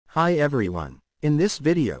Hi everyone. In this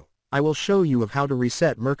video, I will show you of how to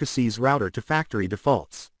reset Mercusys router to factory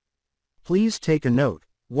defaults. Please take a note,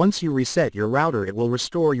 once you reset your router it will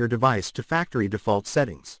restore your device to factory default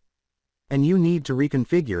settings. And you need to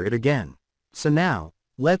reconfigure it again. So now,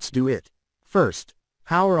 let's do it. First,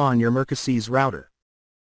 power on your Mercusys router.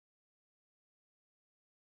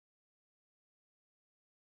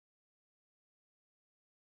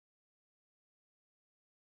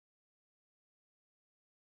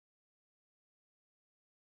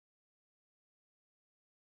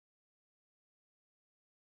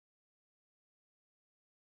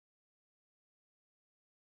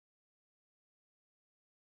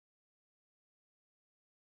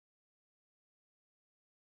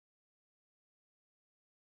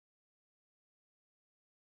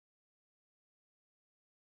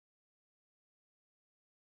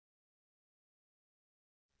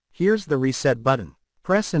 Here's the reset button.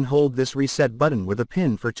 Press and hold this reset button with a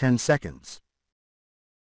pin for 10 seconds.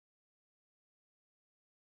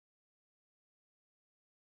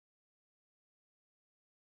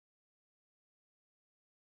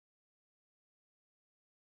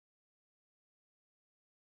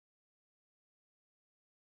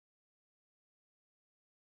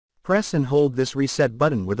 Press and hold this reset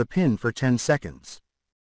button with a pin for 10 seconds.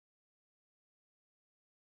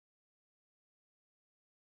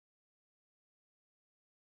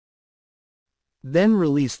 Then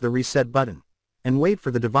release the reset button, and wait for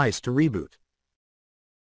the device to reboot.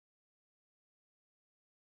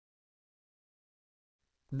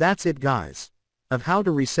 That's it guys, of how to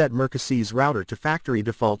reset Mercusys router to factory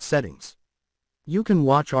default settings. You can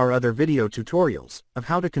watch our other video tutorials of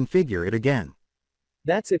how to configure it again.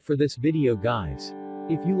 That's it for this video guys.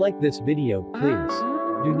 If you like this video, please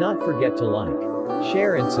do not forget to like,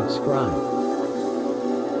 share and subscribe.